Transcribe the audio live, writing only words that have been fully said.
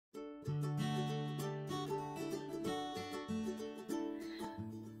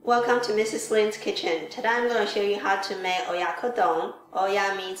Welcome to Mrs. Lynn's Kitchen. Today I'm going to show you how to make Oyakodon.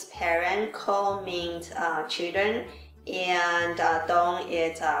 Oya means parent, ko means children, and don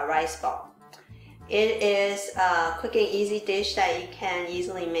is rice ball. It is a quick and easy dish that you can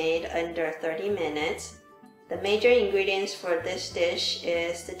easily make under 30 minutes. The major ingredients for this dish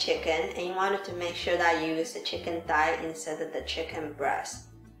is the chicken, and you wanted to make sure that you use the chicken thigh instead of the chicken breast.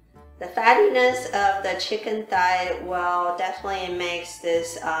 The fattiness of the chicken thigh will definitely makes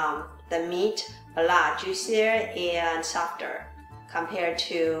this the meat a lot juicier and softer compared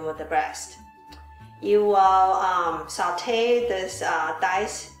to the breast. You will saute this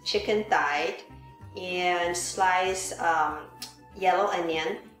diced chicken thigh and slice yellow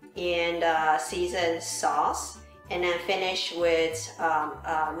onion and seasoned sauce, and then finish with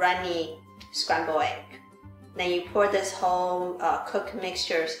runny scrambled egg. Then you pour this whole cooked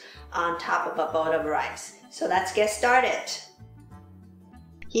mixtures on top of a bowl of rice. So let's get started.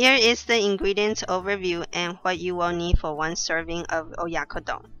 Here is the ingredients overview and what you will need for one serving of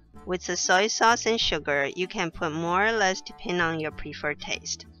Oyakodon. With the soy sauce and sugar, you can put more or less depending on your preferred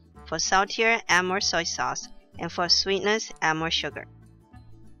taste. For saltier, add more soy sauce, and for sweetness, add more sugar.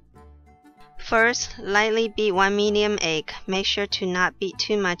 First, lightly beat one medium egg. Make sure to not beat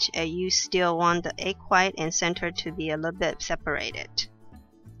too much as you still want the egg white and center to be a little bit separated.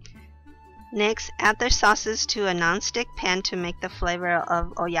 Next, add the sauces to a non-stick pan to make the flavor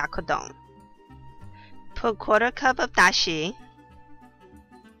of Oyakodon. Put 1/4 cup of dashi,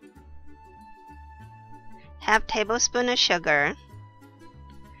 half tablespoon of sugar,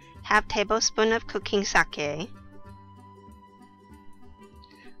 half tablespoon of cooking sake,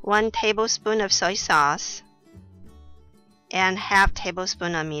 1 tablespoon of soy sauce, and half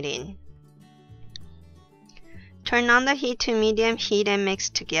tablespoon of mirin. Turn on the heat to medium heat and mix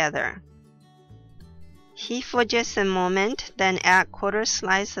together. Heat for just a moment, then add 1/4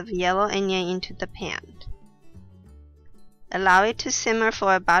 slice of yellow onion into the pan. Allow it to simmer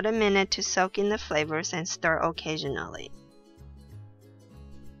for about a minute to soak in the flavors and stir occasionally.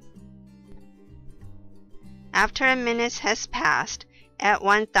 After a minute has passed, add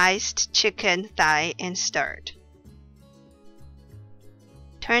 1 diced chicken thigh and stir.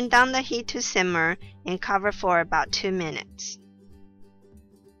 Turn down the heat to simmer and cover for about 2 minutes.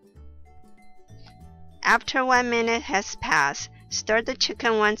 After 1 minute has passed, stir the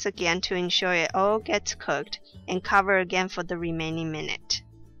chicken once again to ensure it all gets cooked and cover again for the remaining minute.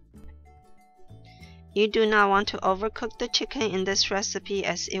 You do not want to overcook the chicken in this recipe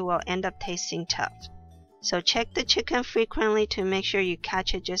as it will end up tasting tough. So check the chicken frequently to make sure you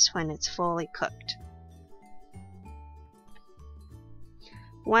catch it just when it's fully cooked.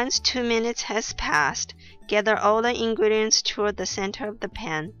 Once 2 minutes has passed, gather all the ingredients toward the center of the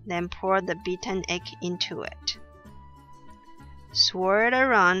pan, then pour the beaten egg into it. Swirl it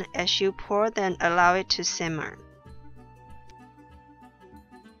around as you pour, then allow it to simmer.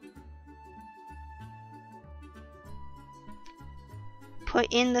 Put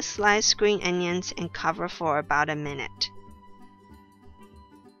in the sliced green onions and cover for about a minute.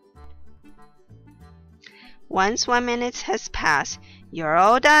 Once 1 minute has passed, you're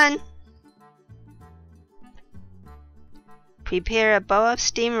all done! Prepare a bowl of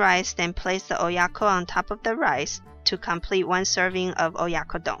steamed rice, then place the oyako on top of the rice to complete one serving of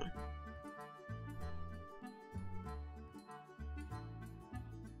Oyakodon.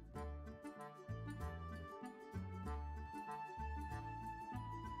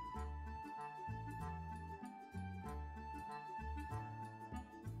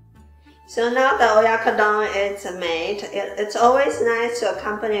 So now the Oyakodon is made. It's always nice to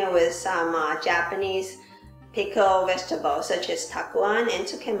accompany it with some Japanese pickled vegetables such as takuan and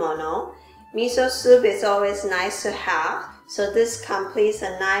tsukemono. Miso soup is always nice to have, so this completes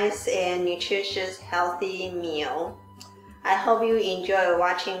a nice and nutritious healthy meal. I hope you enjoy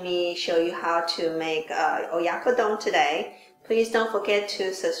watching me show you how to make Oyakodon today. Please don't forget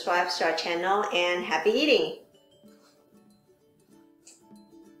to subscribe to our channel and happy eating!